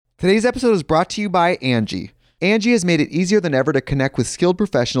Today's episode is brought to you by Angie. Angie has made it easier than ever to connect with skilled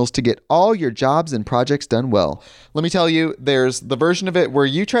professionals to get all your jobs and projects done well. Let me tell you, there's the version of it where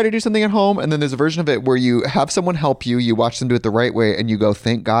you try to do something at home, and then there's a version of it where you have someone help you, you watch them do it the right way, and you go,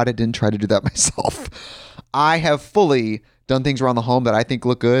 thank God I didn't try to do that myself. I have fully done things around the home that I think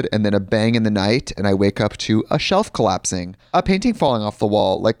look good, and then a bang in the night, and I wake up to a shelf collapsing, a painting falling off the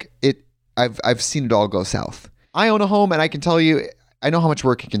wall. I've seen it all go south. I own a home, and I can tell you, I know how much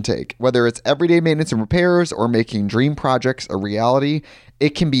work it can take. Whether it's everyday maintenance and repairs or making dream projects a reality,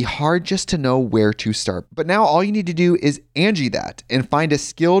 it can be hard just to know where to start. But now all you need to do is Angie that and find a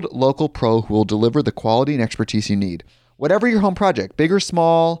skilled local pro who will deliver the quality and expertise you need. Whatever your home project, big or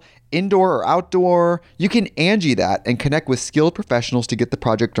small, indoor or outdoor, you can Angie that and connect with skilled professionals to get the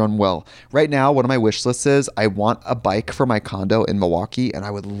project done well. Right now, one of my wish lists is I want a bike for my condo in Milwaukee, and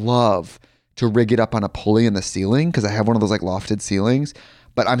I would love to rig it up on a pulley in the ceiling because I have one of those lofted ceilings,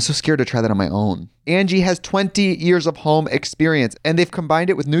 but I'm so scared to try that on my own. Angie has 20 years of home experience, and they've combined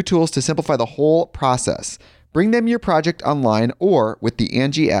it with new tools to simplify the whole process. Bring them your project online or with the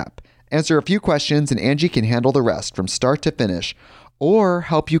Angie app. Answer a few questions and Angie can handle the rest from start to finish, or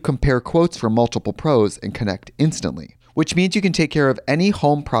help you compare quotes from multiple pros and connect instantly, which means you can take care of any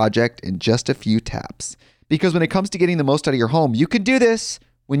home project in just a few taps. Because when it comes to getting the most out of your home, you can do this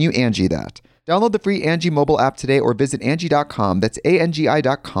when you Angie that. Download the free Angie mobile app today or visit Angie.com. That's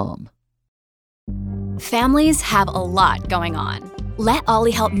ANGI.com. Families have a lot going on. Let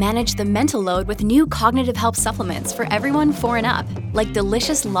Ollie help manage the mental load with new cognitive help supplements for everyone 4 and up, like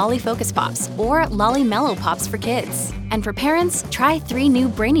delicious Lolly Focus Pops or Lolly Mellow Pops for kids. And for parents, try 3 new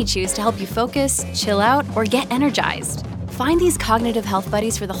Brainy Chews to help you focus, chill out, or get energized. Find these cognitive health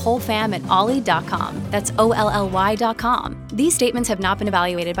buddies for the whole fam at ollie.com. That's OLLY.com. These statements have not been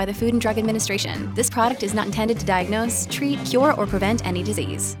evaluated by the Food and Drug Administration. This product is not intended to diagnose, treat, cure, or prevent any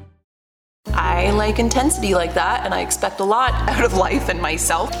disease. I like intensity like that, and I expect a lot out of life and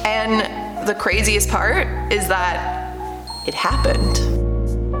myself. And the craziest part is that it happened.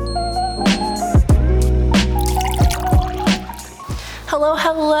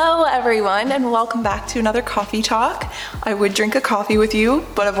 Hello everyone, and welcome back to another coffee talk. I would drink a coffee with you,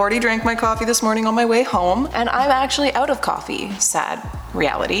 but I've already drank my coffee this morning on my way home, and I'm actually out of coffee. Sad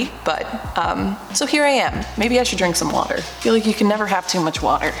reality, but so here I am. Maybe I should drink some water. I feel like you can never have too much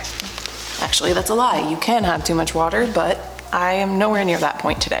water. Actually, that's a lie. You can have too much water, but I am nowhere near that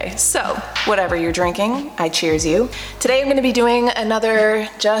point today. So, whatever you're drinking, I cheers you. Today I'm going to be doing another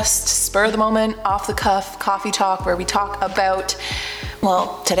just spur of the moment, off the cuff coffee talk where we talk about,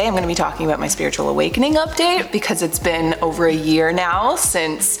 well, today I'm going to be talking about my spiritual awakening update because it's been over a year now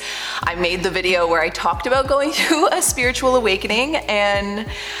since I made the video where I talked about going through a spiritual awakening, and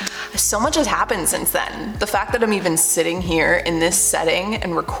so much has happened since then. The fact that I'm even sitting here in this setting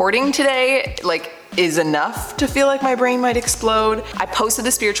and recording today, is enough to feel like my brain might explode. I posted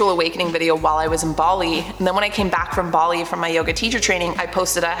the spiritual awakening video while I was in Bali, and then when I came back from Bali from my yoga teacher training, I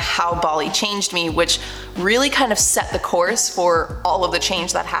posted a how Bali changed me, which really kind of set the course for all of the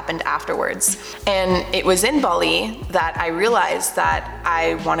change that happened afterwards. And it was in Bali that I realized that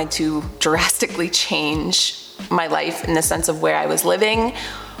I wanted to drastically change my life in the sense of where I was living,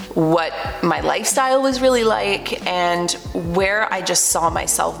 what my lifestyle was really like, and where I just saw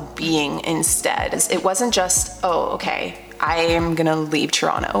myself being instead. It wasn't just, I am gonna leave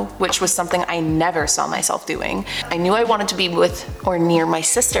Toronto, which was something I never saw myself doing. I knew I wanted to be with or near my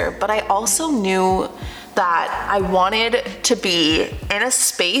sister, but I also knew that I wanted to be in a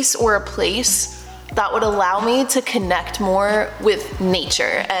space or a place that would allow me to connect more with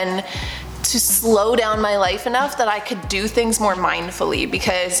nature and to slow down my life enough that I could do things more mindfully,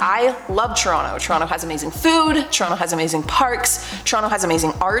 because I love Toronto. Toronto has amazing food, Toronto has amazing parks, Toronto has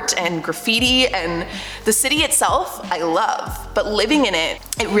amazing art and graffiti, and the city itself I love, but living in it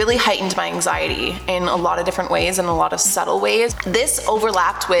really heightened my anxiety in a lot of different ways, in a lot of subtle ways. This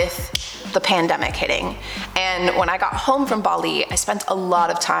overlapped with the pandemic hitting. And when I got home from Bali, I spent a lot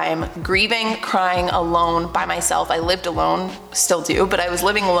of time grieving, crying alone by myself. I lived alone, still do, but I was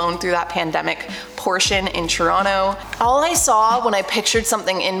living alone through that pandemic portion in Toronto. All I saw when I pictured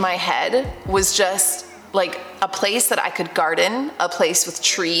something in my head was just like a place that I could garden, a place with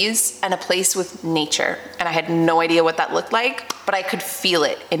trees, and a place with nature. And I had no idea what that looked like, but I could feel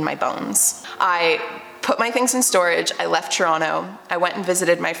it in my bones. I put my things in storage, I left Toronto, I went and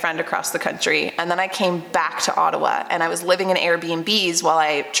visited my friend across the country, and then I came back to Ottawa, and I was living in Airbnbs while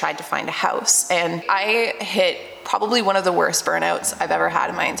I tried to find a house. And I hit probably one of the worst burnouts I've ever had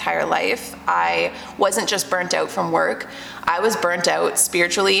in my entire life. I wasn't just burnt out from work, I was burnt out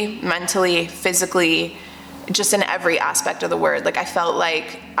spiritually, mentally, physically, just in every aspect of the word. Like I felt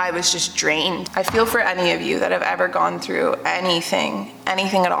like I was just drained. I feel for any of you that have ever gone through anything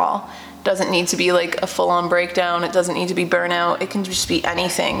at all. It doesn't need to be like a full-on breakdown. It doesn't need to be burnout. It can just be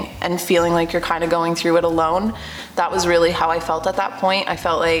anything, and feeling like you're kind of going through it alone. That was really how I felt at that point. I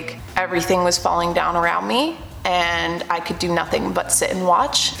felt like everything was falling down around me and I could do nothing but sit and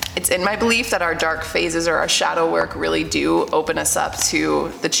watch. It's in my belief that our dark phases or our shadow work really do open us up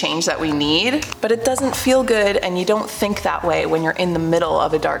to the change that we need, but it doesn't feel good, and you don't think that way when you're in the middle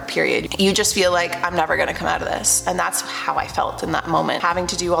of a dark period. You just feel like, I'm never gonna come out of this. And that's how I felt in that moment, having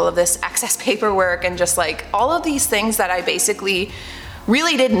to do all of this excess paperwork and just like all of these things that I basically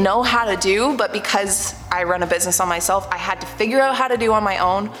really didn't know how to do, but because I run a business on myself, I had to figure out how to do on my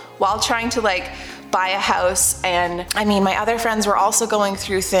own while trying to like buy a house. And I mean, my other friends were also going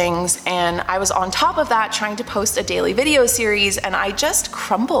through things, and I was on top of that trying to post a daily video series, and I just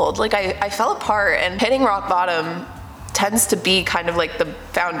crumbled. Like I fell apart, and hitting rock bottom tends to be kind of like the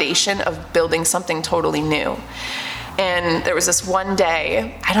foundation of building something totally new. And there was this one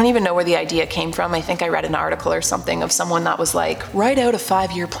day, I don't even know where the idea came from. I think I read an article or something of someone that was like, write out a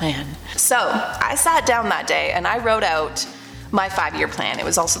 5-year plan. So I sat down that day and I wrote out my 5-year plan. It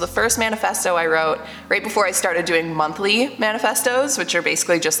was also the first manifesto I wrote right before I started doing monthly manifestos, which are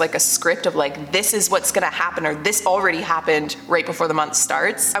basically just like a script of like, this is what's gonna happen, or this already happened right before the month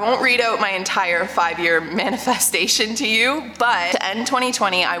starts. I won't read out my entire 5-year manifestation to you, but to end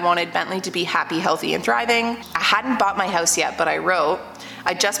 2020, I wanted Bentley to be happy, healthy, and thriving. I hadn't bought my house yet, but I wrote,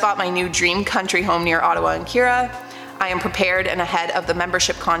 I just bought my new dream country home near Ottawa and Kira. I am prepared and ahead of the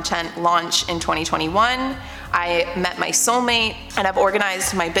membership content launch in 2021. I met my soulmate, and I've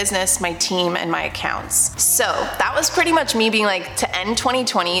organized my business, my team, and my accounts. So that was pretty much me being like, to end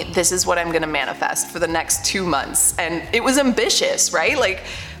 2020, this is what I'm gonna manifest for the next 2 months. And it was ambitious, right? Like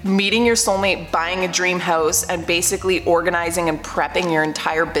meeting your soulmate, buying a dream house, and basically organizing and prepping your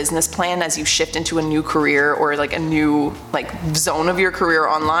entire business plan as you shift into a new career or like a new like zone of your career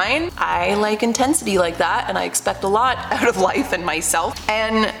online. I like intensity like that, and I expect a lot out of life and myself.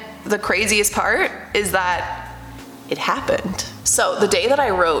 And the craziest part is that it happened. So the day that I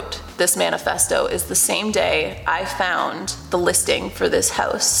wrote this manifesto is the same day I found the listing for this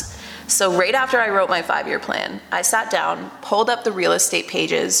house. So right after I wrote my 5-year plan, I sat down, pulled up the real estate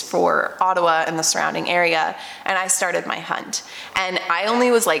pages for Ottawa and the surrounding area, and I started my hunt. And I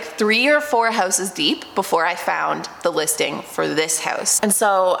only was like 3 or 4 houses deep before I found the listing for this house. And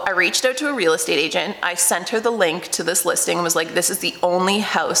so I reached out to a real estate agent. I sent her the link to this listing and was like, this is the only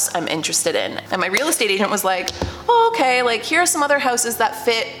house I'm interested in. And my real estate agent was like, oh, okay, like here are some other houses that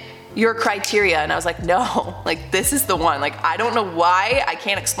fit your criteria. And I was like, no, like this is the one. Like, I don't know why, I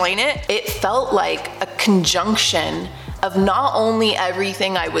can't explain it. It felt like a conjunction of not only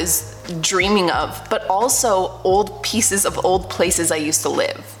everything I was dreaming of, but also old pieces of old places I used to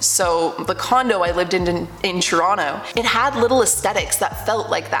live. So the condo I lived in Toronto, it had little aesthetics that felt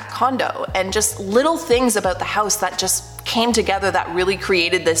like that condo, and just little things about the house that just came together that really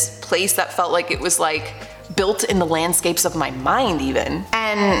created this place that felt like it was like built in the landscapes of my mind even.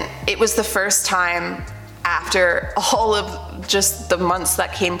 And it was the first time after all of just the months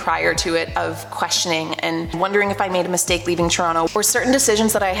that came prior to it of questioning and wondering if I made a mistake leaving Toronto, or certain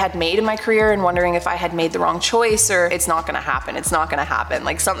decisions that I had made in my career and wondering if I had made the wrong choice, or it's not gonna happen, it's not gonna happen.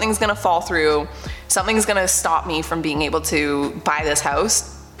 Like something's gonna fall through, something's gonna stop me from being able to buy this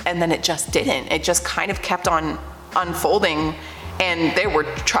house. And then it just didn't. It just kind of kept on unfolding. And there were,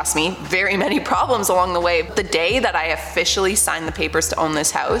 trust me, very many problems along the way. The day that I officially signed the papers to own this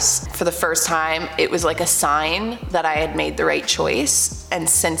house, for the first time, it was like a sign that I had made the right choice. And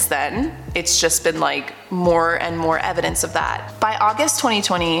since then, it's just been like more and more evidence of that. By August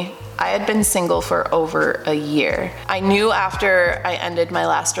 2020, I had been single for over a year. I knew after I ended my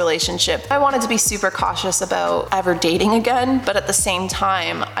last relationship, I wanted to be super cautious about ever dating again, but at the same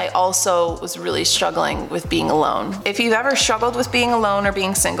time, I also was really struggling with being alone. If you've ever struggled with being alone or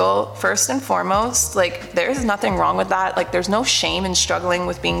being single, first and foremost, like there's nothing wrong with that. Like there's no shame in struggling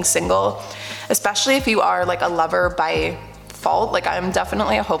with being single, especially if you are like a lover by fault. Like I'm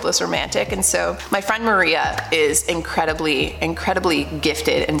definitely a hopeless romantic. And so my friend Maria is incredibly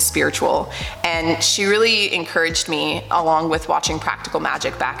gifted and spiritual. And she really encouraged me, along with watching Practical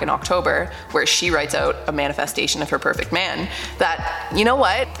Magic back in October, where she writes out a manifestation of her perfect man, that, you know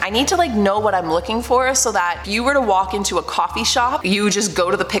what, I need to like know what I'm looking for, so that if you were to walk into a coffee shop, you just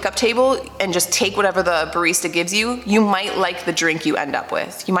go to the pickup table and just take whatever the barista gives you. You might like the drink you end up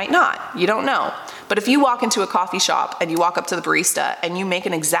with. You might not, you don't know. But if you walk into a coffee shop and you walk up to the barista and you make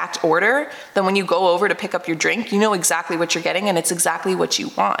an exact order, then when you go over to pick up your drink, you know exactly what you're getting and it's exactly what you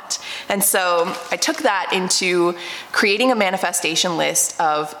want. And so I took that into creating a manifestation list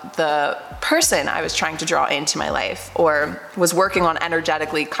of the person I was trying to draw into my life or was working on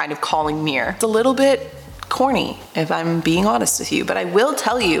energetically kind of calling near. It's a little bit corny, if I'm being honest with you, but I will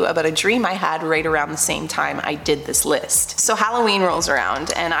tell you about a dream I had right around the same time I did this list. So Halloween rolls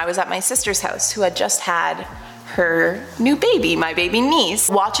around and I was at my sister's house who had just had her new baby, my baby niece,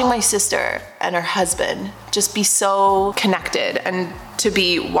 watching my sister and her husband just be so connected and to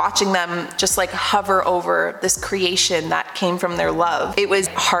be watching them just like hover over this creation that came from their love. It was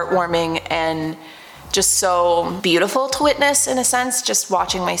heartwarming and just so beautiful to witness in a sense, just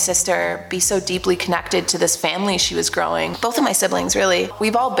watching my sister be so deeply connected to this family she was growing. Both of my siblings, really.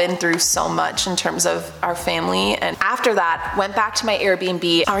 We've all been through so much in terms of our family. And after that, went back to my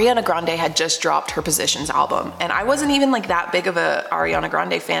Airbnb. Ariana Grande had just dropped her Positions album. And I wasn't even like that big of a Ariana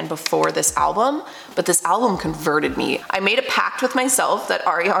Grande fan before this album, but this album converted me. I made a pact with myself that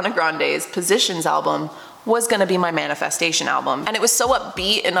Ariana Grande's Positions album was gonna be my manifestation album. And it was so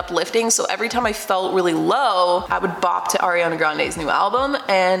upbeat and uplifting, so every time I felt really low, I would bop to Ariana Grande's new album,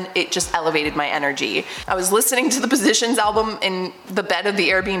 and it just elevated my energy. I was listening to the Positions album in the bed of the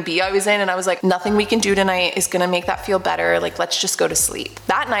Airbnb I was in, and I was like, nothing we can do tonight is gonna make that feel better, like let's just go to sleep.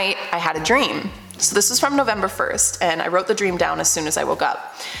 That night, I had a dream. So this was from November 1st, and I wrote the dream down as soon as I woke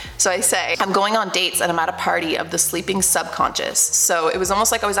up. So I say, I'm going on dates and I'm at a party of the sleeping subconscious. So it was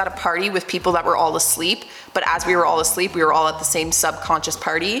almost like I was at a party with people that were all asleep, but as we were all asleep, we were all at the same subconscious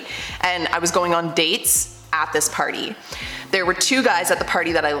party, and I was going on dates at this party. There were two guys at the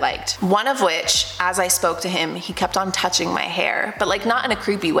party that I liked. One of which, as I spoke to him, he kept on touching my hair, but like not in a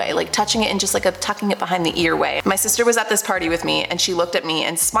creepy way, like touching it in just like a tucking it behind the ear way. My sister was at this party with me and she looked at me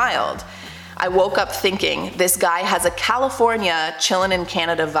and smiled. I woke up thinking, this guy has a California chillin' in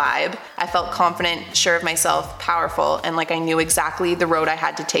Canada vibe. I felt confident, sure of myself, powerful, and like I knew exactly the road I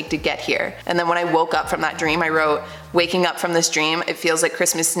had to take to get here. And then when I woke up from that dream, I wrote, waking up from this dream, it feels like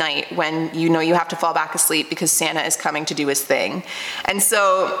Christmas night when you know you have to fall back asleep because Santa is coming to do his thing. And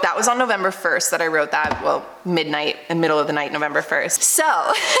so that was on November 1st that I wrote that, well, midnight, in the middle of the night, November 1st.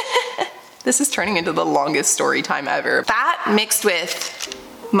 So, this is turning into the longest story time ever. That mixed with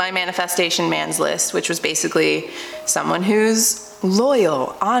my manifestation man's list, which was basically someone who's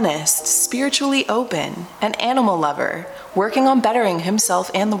loyal, honest, spiritually open, an animal lover, working on bettering himself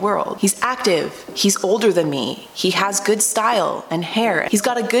and the world. He's active, he's older than me, he has good style and hair, he's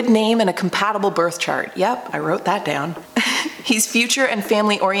got a good name and a compatible birth chart. Yep, I wrote that down. He's future and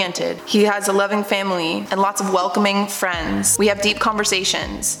family oriented. He has a loving family and lots of welcoming friends. We have deep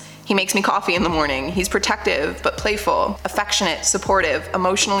conversations. He makes me coffee in the morning. He's protective but playful, affectionate, supportive,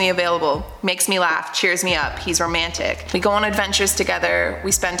 emotionally available, makes me laugh, cheers me up. He's romantic. We go on adventures together.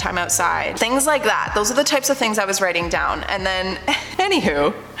 We spend time outside. Things like that. Those are the types of things I was writing down. And then,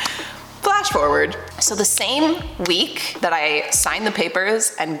 anywho, flash forward. So the same week that I signed the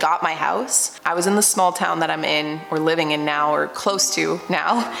papers and got my house, I was in the small town that I'm in, or living in now, or close to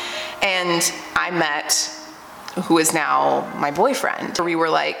now, and I met who is now my boyfriend. We were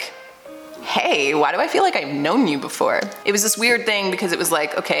like, hey, why do I feel like I've known you before? It was this weird thing because it was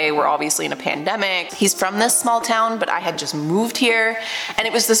like, okay, we're obviously in a pandemic. He's from this small town, but I had just moved here. And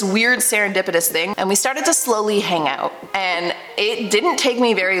it was this weird serendipitous thing. And we started to slowly hang out. And it didn't take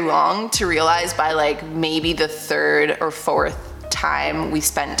me very long to realize by like maybe the third or fourth time we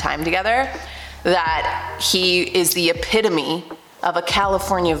spent time together that he is the epitome of a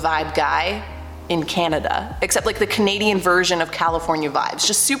California vibe guy in Canada, except like the Canadian version of California vibes.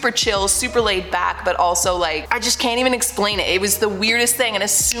 Just super chill, super laid back, but also like, I just can't even explain it. It was the weirdest thing. And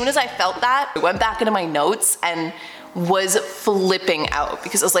as soon as I felt that, I went back into my notes and was flipping out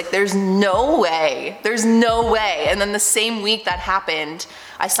because I was like, there's no way. And then the same week that happened,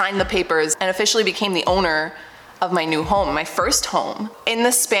 I signed the papers and officially became the owner of my new home, my first home. In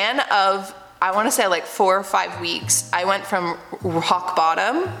the span of, I wanna say like 4 or 5 weeks, I went from rock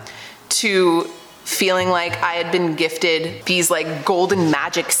bottom to feeling like I had been gifted these like golden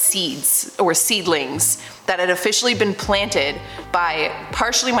magic seeds or seedlings that had officially been planted by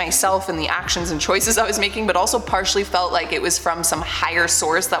partially myself and the actions and choices I was making, but also partially felt like it was from some higher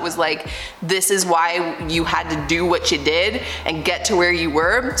source that was like, this is why you had to do what you did and get to where you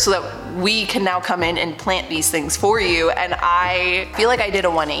were so that we can now come in and plant these things for you. And I feel like I did a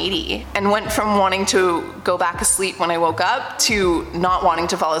 180 and went from wanting to go back asleep when I woke up to not wanting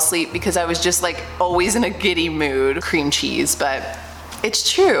to fall asleep because I was just like always in a giddy mood. Cream cheese, but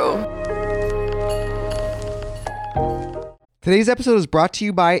it's true. Today's episode is brought to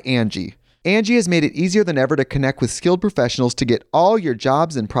you by Angie. Angie has made it easier than ever to connect with skilled professionals to get all your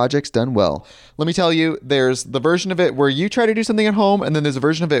jobs and projects done well. Let me tell you, there's the version of it where you try to do something at home, and then there's a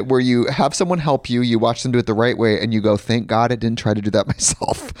version of it where you have someone help you, you watch them do it the right way, and you go, thank God I didn't try to do that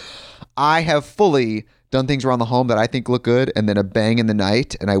myself. I have fully done things around the home that I think look good, and then a bang in the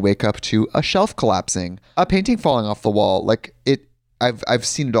night, and I wake up to a shelf collapsing, a painting falling off the wall. I've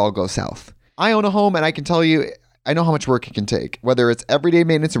seen it all go south. I own a home, and I can tell you, I know how much work it can take. Whether it's everyday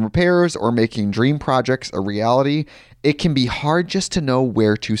maintenance and repairs or making dream projects a reality, it can be hard just to know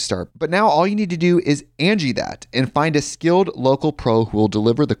where to start. But now all you need to do is Angie that and find a skilled local pro who will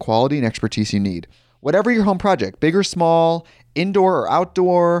deliver the quality and expertise you need. Whatever your home project, big or small, indoor or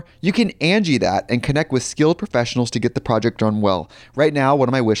outdoor, you can Angie that and connect with skilled professionals to get the project done well. Right now, one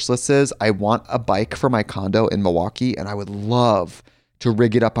of my wish lists is I want a bike for my condo in Milwaukee, and I would love to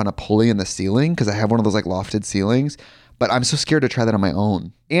rig it up on a pulley in the ceiling because I have one of those like lofted ceilings, but I'm so scared to try that on my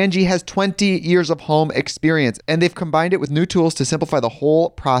own. Angie has 20 years of home experience, and they've combined it with new tools to simplify the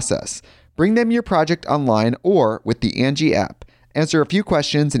whole process. Bring them your project online or with the Angie app. Answer a few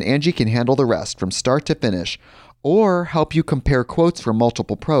questions and Angie can handle the rest from start to finish, or help you compare quotes from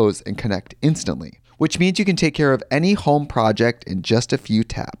multiple pros and connect instantly, which means you can take care of any home project in just a few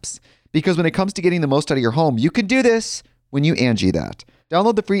taps. Because when it comes to getting the most out of your home, you can do this when you Angie that.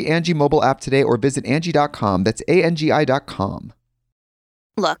 Download the free Angie mobile app today or visit Angie.com. That's ANGI.com.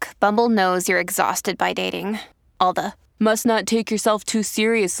 Look, Bumble knows you're exhausted by dating. All the must not take yourself too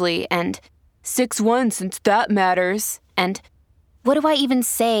seriously and 6'1" since that matters. And what do I even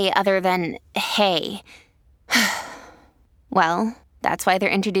say other than hey? Well, that's why they're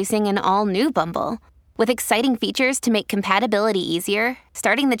introducing an all-new Bumble with exciting features to make compatibility easier,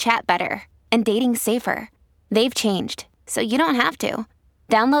 starting the chat better, and dating safer. They've changed, so you don't have to.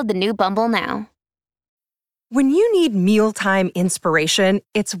 Download the new Bumble now. When you need mealtime inspiration,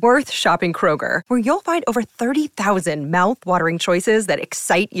 it's worth shopping Kroger, where you'll find over 30,000 mouth-watering choices that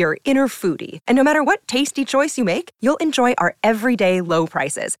excite your inner foodie. And no matter what tasty choice you make, you'll enjoy our everyday low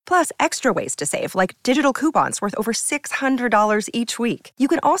prices, plus extra ways to save, like digital coupons worth over $600 each week. You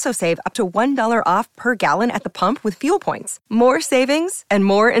can also save up to $1 off per gallon at the pump with fuel points. More savings and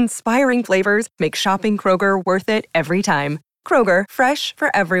more inspiring flavors make shopping Kroger worth it every time. Kroger, fresh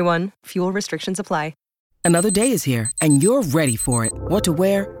for everyone. Fuel restrictions apply. Another day is here, and you're ready for it. What to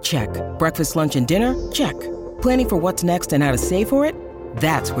wear? Check. Breakfast, lunch, and dinner? Check. Planning for what's next and how to save for it?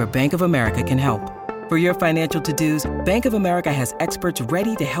 That's where Bank of America can help. For your financial to-dos, Bank of America has experts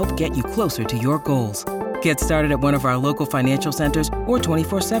ready to help get you closer to your goals. Get started at one of our local financial centers or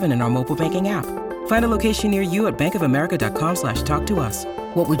 24/7 in our mobile banking app. Find a location near you at bankofamerica.com/talktous.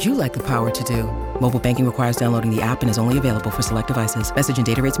 What would you like the power to do? Mobile banking requires downloading the app and is only available for select devices. Message and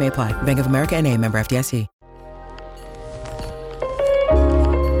data rates may apply. Bank of America NA, member FDIC.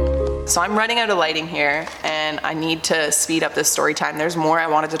 So I'm running out of lighting here and I need to speed up this story time. There's more I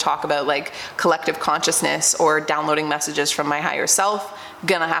wanted to talk about, like collective consciousness or downloading messages from my higher self.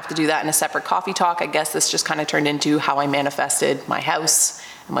 Gonna have to do that in a separate coffee talk. I guess this just kind of turned into how I manifested my house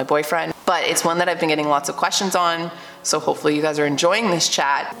and my boyfriend. But it's one that I've been getting lots of questions on. So hopefully you guys are enjoying this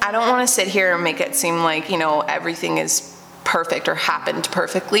chat. I don't want to sit here and make it seem like, everything is perfect or happened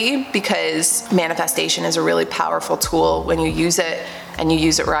perfectly, because manifestation is a really powerful tool when you use it and you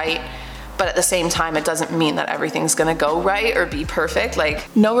use it right. But at the same time, it doesn't mean that everything's gonna go right or be perfect.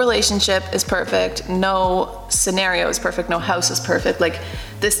 Like, no relationship is perfect, no scenario is perfect, no house is perfect. Like,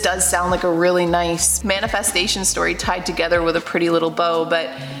 this does sound like a really nice manifestation story tied together with a pretty little bow,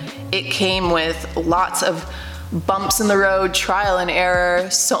 but it came with lots of bumps in the road, trial and error,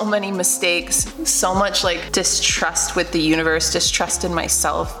 so many mistakes, so much like distrust with the universe, distrust in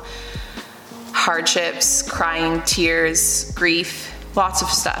myself, hardships, crying, tears, grief, lots of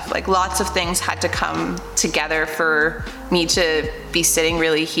stuff. Like, lots of things had to come together for me to be sitting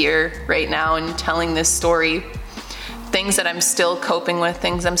really here right now and telling this story. Things that I'm still coping with,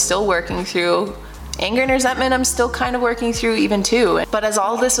 things I'm still working through. Anger and resentment I'm still kind of working through even too. But as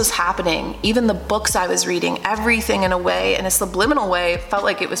all this was happening, even the books I was reading, everything in a way, in a subliminal way, felt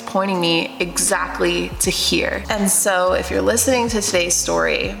like it was pointing me exactly to here. And so if you're listening to today's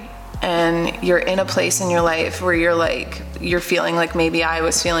story and you're in a place in your life where you're feeling like maybe I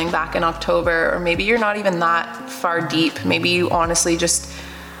was feeling back in October, or maybe you're not even that far deep, maybe you honestly just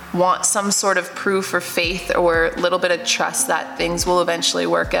want some sort of proof or faith or a little bit of trust that things will eventually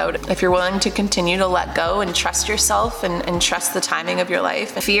work out. If you're willing to continue to let go and trust yourself and trust the timing of your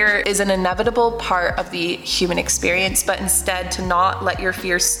life. Fear is an inevitable part of the human experience, but instead to not let your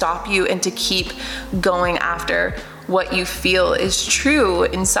fear stop you and to keep going after what you feel is true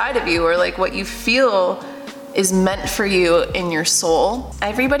inside of you, or like what you feel is meant for you in your soul.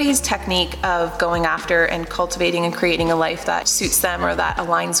 Everybody's technique of going after and cultivating and creating a life that suits them or that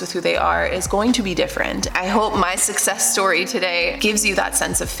aligns with who they are is going to be different. I hope my success story today gives you that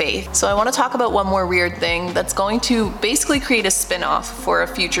sense of faith. So I want to talk about one more weird thing that's going to basically create a spin-off for a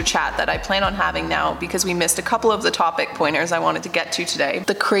future chat that I plan on having now because we missed a couple of the topic pointers I wanted to get to today.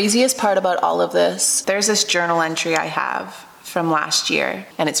 The craziest part about all of this, there's this journal entry I have from last year,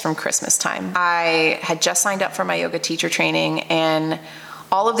 and it's from Christmas time. I had just signed up for my yoga teacher training, and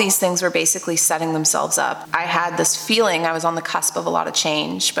all of these things were basically setting themselves up. I had this feeling I was on the cusp of a lot of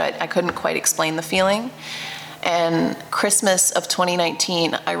change, but I couldn't quite explain the feeling. And Christmas of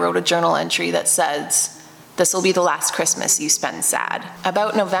 2019, I wrote a journal entry that says, "This will be the last Christmas you spend sad."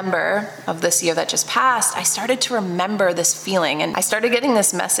 About November of this year that just passed, I started to remember this feeling, and I started getting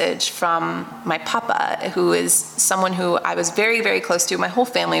this message from my papa, who is someone who I was very, very close to. My whole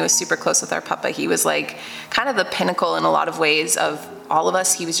family was super close with our papa. He was like kind of the pinnacle in a lot of ways of all of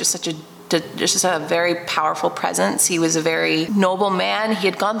us. He was just just a very powerful presence. He was a very noble man. He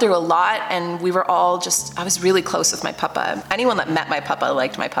had gone through a lot, and we were all I was really close with my papa. Anyone that met my papa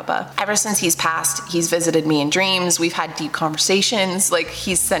liked my papa. Ever since he's passed, he's visited me in dreams. We've had deep conversations. Like,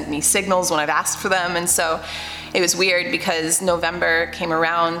 he's sent me signals when I've asked for them. And so it was weird because November came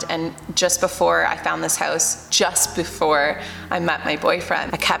around, and just before I found this house, just before I met my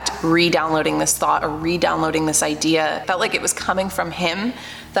boyfriend, I kept re-downloading this thought or re-downloading this idea. Felt like it was coming from him,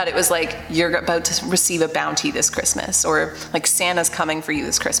 that it was like, you're about to receive a bounty this Christmas, or like Santa's coming for you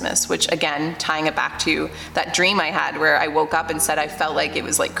this Christmas, which again, tying it back to that dream I had where I woke up and said I felt like it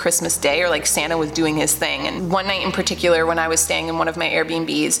was like Christmas Day, or like Santa was doing his thing. And one night in particular, when I was staying in one of my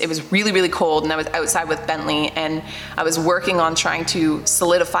Airbnbs, it was really, really cold, and I was outside with Bentley, and I was working on trying to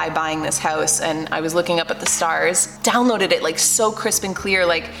solidify buying this house, and I was looking up at the stars, downloaded it like so crisp and clear,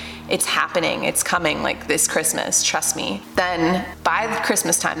 like, it's happening, it's coming, like this Christmas, trust me. Then by the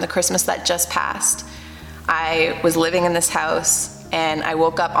Christmas time, the Christmas that just passed, I was living in this house, and I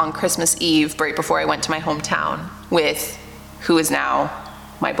woke up on Christmas Eve right before I went to my hometown with who is now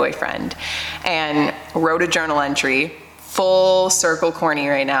my boyfriend, and wrote a journal entry. Full circle corny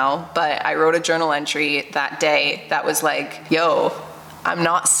right now, but I wrote a journal entry that day that was like, yo, I'm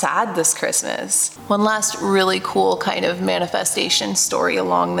not sad this Christmas. One last really cool kind of manifestation story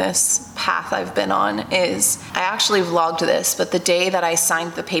along this path I've been on is, I actually vlogged this, but the day that I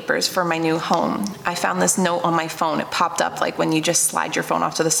signed the papers for my new home, I found this note on my phone. It popped up like when you just slide your phone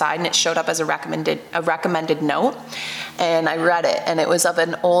off to the side, and it showed up as a recommended note. And I read it, and it was of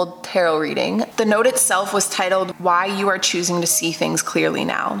an old tarot reading. The note itself was titled, "Why You Are Choosing to See Things Clearly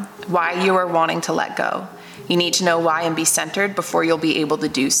Now, Why You Are Wanting to Let Go. You need to know why and be centered before you'll be able to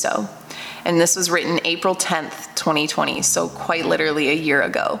do so." And this was written April 10th, 2020, so quite literally a year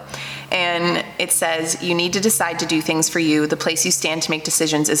ago. And it says, you need to decide to do things for you. The place you stand to make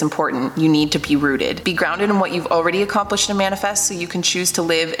decisions is important. You need to be rooted. Be grounded in what you've already accomplished and manifest so you can choose to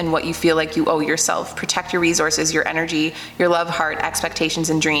live in what you feel like you owe yourself. Protect your resources, your energy, your love, heart, expectations,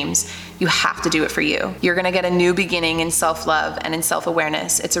 and dreams. You have to do it for you. You're gonna get a new beginning in self-love and in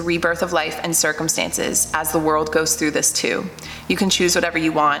self-awareness. It's a rebirth of life and circumstances as the world goes through this too. You can choose whatever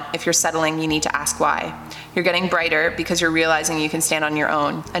you want. If you're settling, you need to ask why. You're getting brighter because you're realizing you can stand on your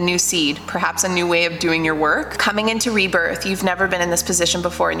own. A new seed, perhaps a new way of doing your work. Coming into rebirth, you've never been in this position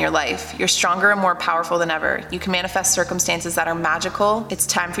before in your life. You're stronger and more powerful than ever. You can manifest circumstances that are magical. It's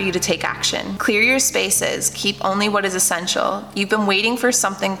time for you to take action. Clear your spaces. Keep only what is essential. You've been waiting for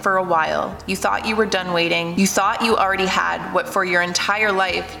something for a while. You thought you were done waiting. You thought you already had what for your entire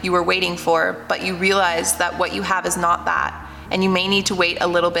life you were waiting for, but you realized that what you have is not that. And you may need to wait a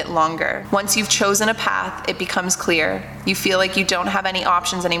little bit longer. Once you've chosen a path, it becomes clear. You feel like you don't have any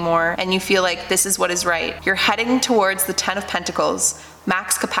options anymore, and you feel like this is what is right. You're heading towards the 10 of Pentacles,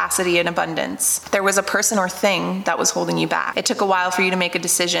 max capacity and abundance. There was a person or thing that was holding you back. It took a while for you to make a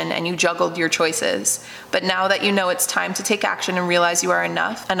decision, and you juggled your choices. But now that you know it's time to take action and realize you are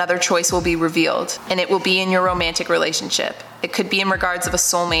enough, another choice will be revealed, and it will be in your romantic relationship. It could be in regards of a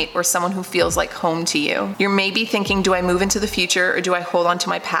soulmate or someone who feels like home to you. You're maybe thinking, do I move into the future or do I hold on to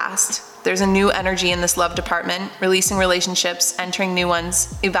my past? There's a new energy in this love department, releasing relationships, entering new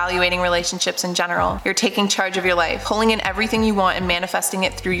ones, evaluating relationships in general. You're taking charge of your life, pulling in everything you want and manifesting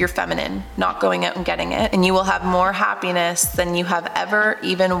it through your feminine, not going out and getting it. And you will have more happiness than you have ever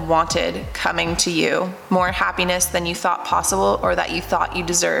even wanted coming to you. More happiness than you thought possible or that you thought you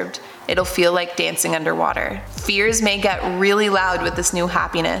deserved. It'll feel like dancing underwater. Fears may get really loud with this new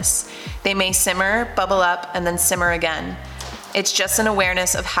happiness. They may simmer, bubble up, and then simmer again. It's just an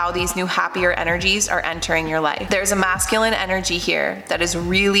awareness of how these new happier energies are entering your life. There's a masculine energy here that is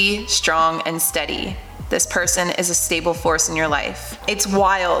really strong and steady. this person is a stable force in your life. It's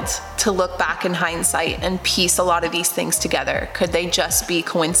wild to look back in hindsight and piece a lot of these things together. Could they just be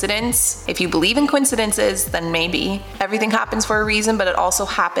coincidence? If you believe in coincidences, then maybe. Everything happens for a reason, but it also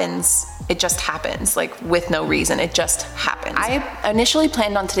happens. It just happens, like with no reason. It just happens. I initially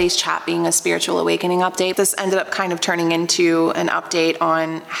planned on today's chat being a spiritual awakening update. This ended up kind of turning into an update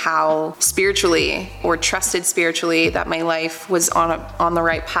on how spiritually or trusted spiritually that my life was on the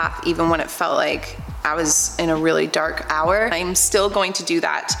right path, even when it felt like I was in a really dark hour. I'm still going to do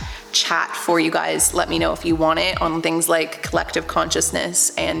that chat for you guys. Let me know if you want it on things like collective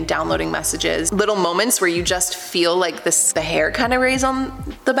consciousness and downloading messages. Little moments where you just feel like the hair kind of raise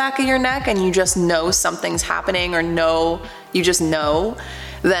on the back of your neck and you just know something's happening, or you just know,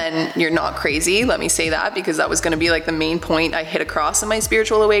 then you're not crazy. Let me say that, because that was going to be like the main point I hit across in my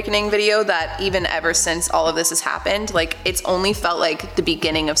spiritual awakening video, that even ever since all of this has happened, like it's only felt like the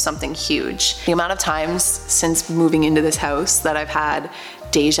beginning of something huge. The amount of times since moving into this house that I've had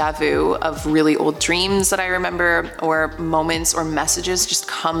deja vu of really old dreams that I remember, or moments or messages just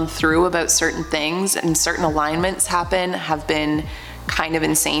come through about certain things and certain alignments happen, have been kind of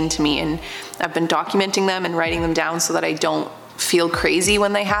insane to me. And I've been documenting them and writing them down so that I don't feel crazy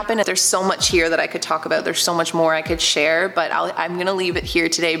when they happen. There's so much here that I could talk about. There's so much more I could share, but I'm gonna leave it here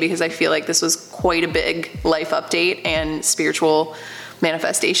today because I feel like this was quite a big life update and spiritual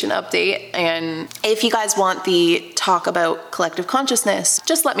manifestation update. And if you guys want the talk about collective consciousness,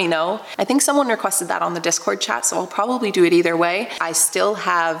 just let me know. I think someone requested that on the Discord chat, so I'll probably do it either way. I still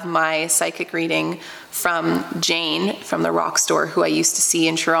have my psychic reading from Jane from the Rock Store, who I used to see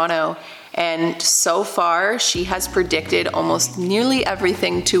in Toronto. And so far, she has predicted almost nearly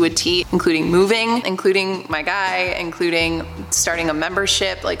everything to a T, including moving, including my guy, including starting a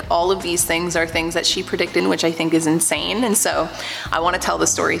membership. Like, all of these things are things that she predicted, which I think is insane. And so I want to tell the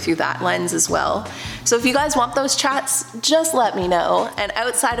story through that lens as well. So if you guys want those chats, just let me know. And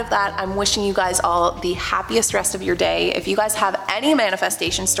outside of that, I'm wishing you guys all the happiest rest of your day. If you guys have any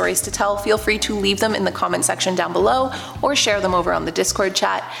manifestation stories to tell, feel free to leave them in the comment section down below or share them over on the Discord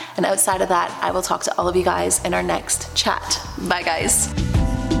chat. And outside of that, I will talk to all of you guys in our next chat. Bye, guys.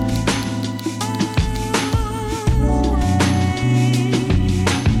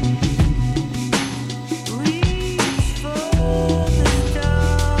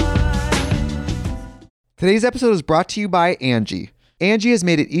 Today's episode is brought to you by Angie. Angie has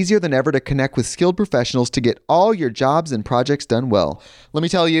made it easier than ever to connect with skilled professionals to get all your jobs and projects done well. Let me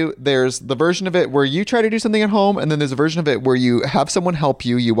tell you, there's the version of it where you try to do something at home, and then there's a version of it where you have someone help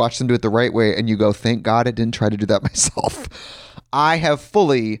you, you watch them do it the right way, and you go, thank God I didn't try to do that myself. I have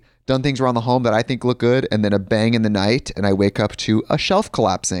fully done things around the home that I think look good, and then a bang in the night, and I wake up to a shelf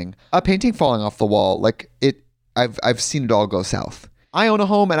collapsing, a painting falling off the wall. I've seen it all go south. I own a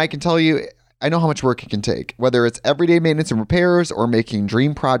home, and I can tell you, I know how much work it can take. Whether it's everyday maintenance and repairs or making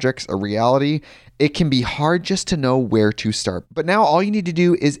dream projects a reality, it can be hard just to know where to start. But now all you need to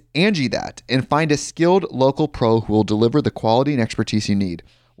do is Angie that and find a skilled local pro who will deliver the quality and expertise you need.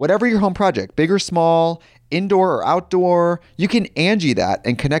 Whatever your home project, big or small, indoor or outdoor, you can Angie that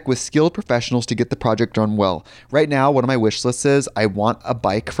and connect with skilled professionals to get the project done well. Right now, one of my wish lists is I want a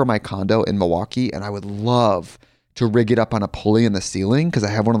bike for my condo in Milwaukee, and I would love to rig it up on a pulley in the ceiling because I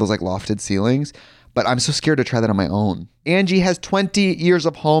have one of those like lofted ceilings, but I'm so scared to try that on my own. Angie has 20 years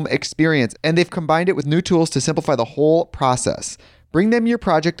of home experience, and they've combined it with new tools to simplify the whole process. Bring them your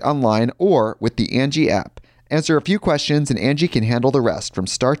project online or with the Angie app. Answer a few questions and Angie can handle the rest from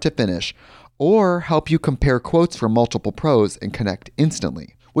start to finish, or help you compare quotes from multiple pros and connect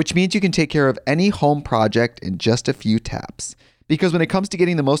instantly, which means you can take care of any home project in just a few taps. Because when it comes to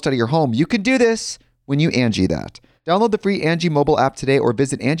getting the most out of your home, you can do this when you Angie that. Download the free Angie mobile app today or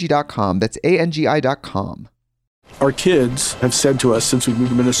visit Angie.com. That's ANGI.com. Our kids have said to us since we moved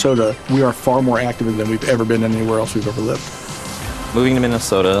to Minnesota, we are far more active than we've ever been anywhere else we've ever lived. Moving to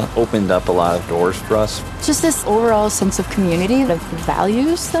Minnesota opened up a lot of doors for us. Just this overall sense of community, the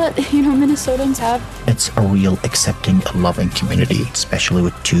values that, Minnesotans have. It's a real accepting, loving community, especially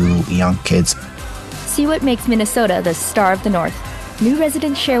with 2 young kids. See what makes Minnesota the star of the North. New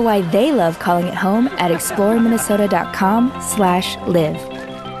residents share why they love calling it home at exploreminnesota.com/live.